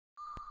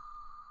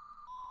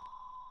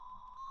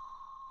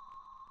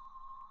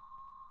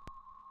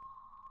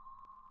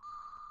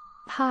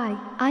Hi,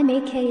 I'm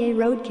aka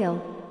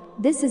Roadkill.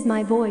 This is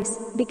my voice,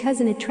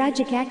 because in a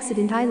tragic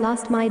accident I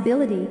lost my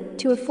ability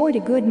to afford a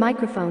good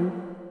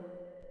microphone.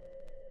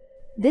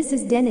 This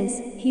is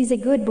Deniz, he's a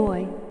good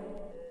boy.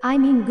 I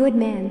mean good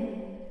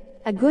man.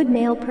 A good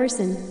male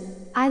person.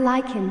 I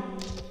like him.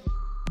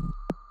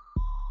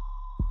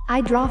 I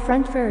draw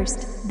front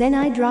first, then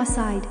I draw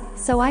side,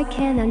 so I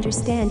can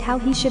understand how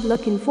he should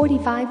look in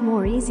 45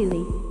 more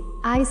easily.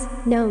 Eyes,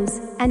 nose,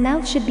 and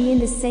mouth should be in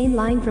the same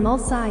line from all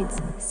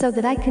sides, so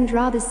that I can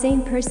draw the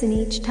same person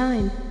each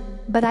time.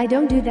 But I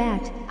don't do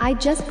that, I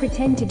just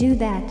pretend to do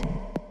that.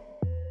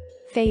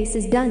 Face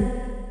is done.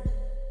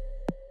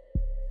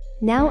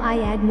 Now I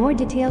add more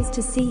details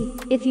to see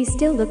if he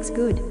still looks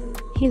good.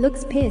 He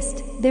looks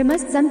pissed, there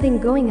must something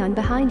going on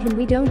behind him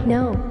we don't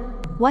know.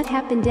 What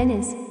happened,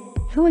 Deniz?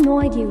 Who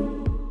annoyed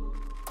you?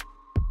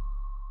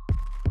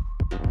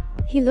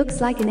 He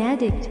looks like an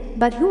addict,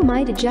 but who am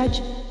I to judge?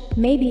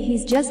 Maybe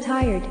he's just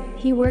tired,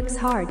 he works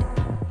hard.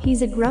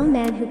 He's a grown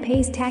man who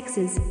pays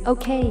taxes,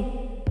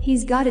 okay.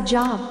 He's got a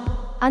job,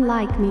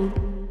 unlike me.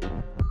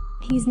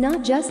 He's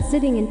not just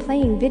sitting and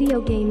playing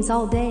video games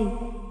all day.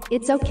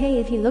 It's okay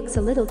if he looks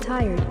a little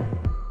tired.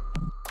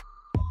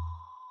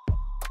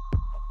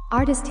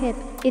 Artist tip,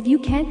 if you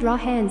can't draw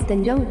hands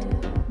then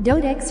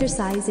don't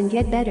exercise and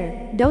get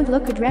better, don't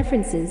look at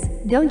references,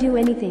 don't do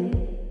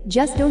anything.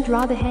 Just don't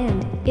draw the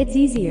hand, it's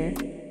easier.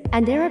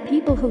 And there are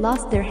people who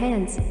lost their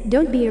hands,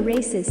 don't be a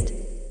racist.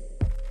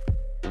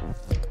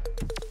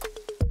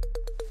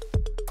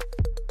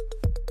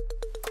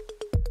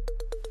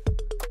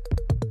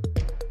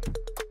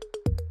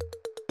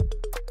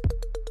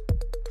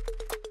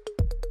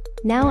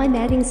 Now I'm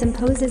adding some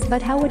poses,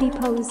 but how would he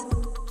pose?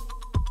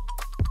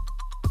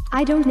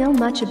 I don't know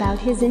much about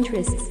his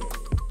interests.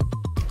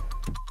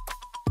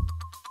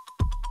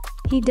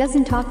 He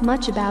doesn't talk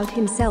much about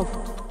himself.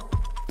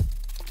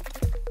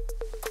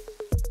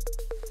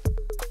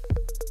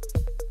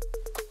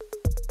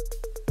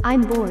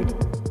 I'm bored.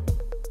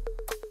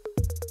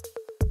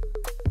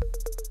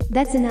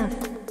 That's enough.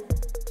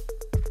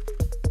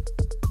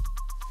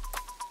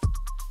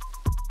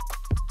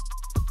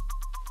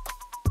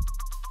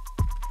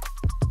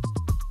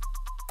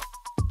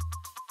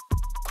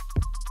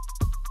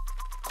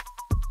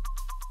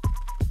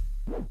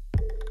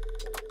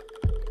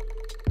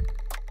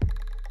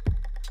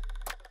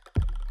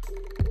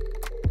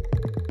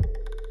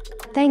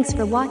 Thanks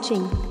for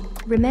watching.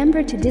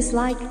 Remember to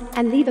dislike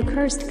and leave a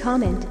cursed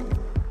comment.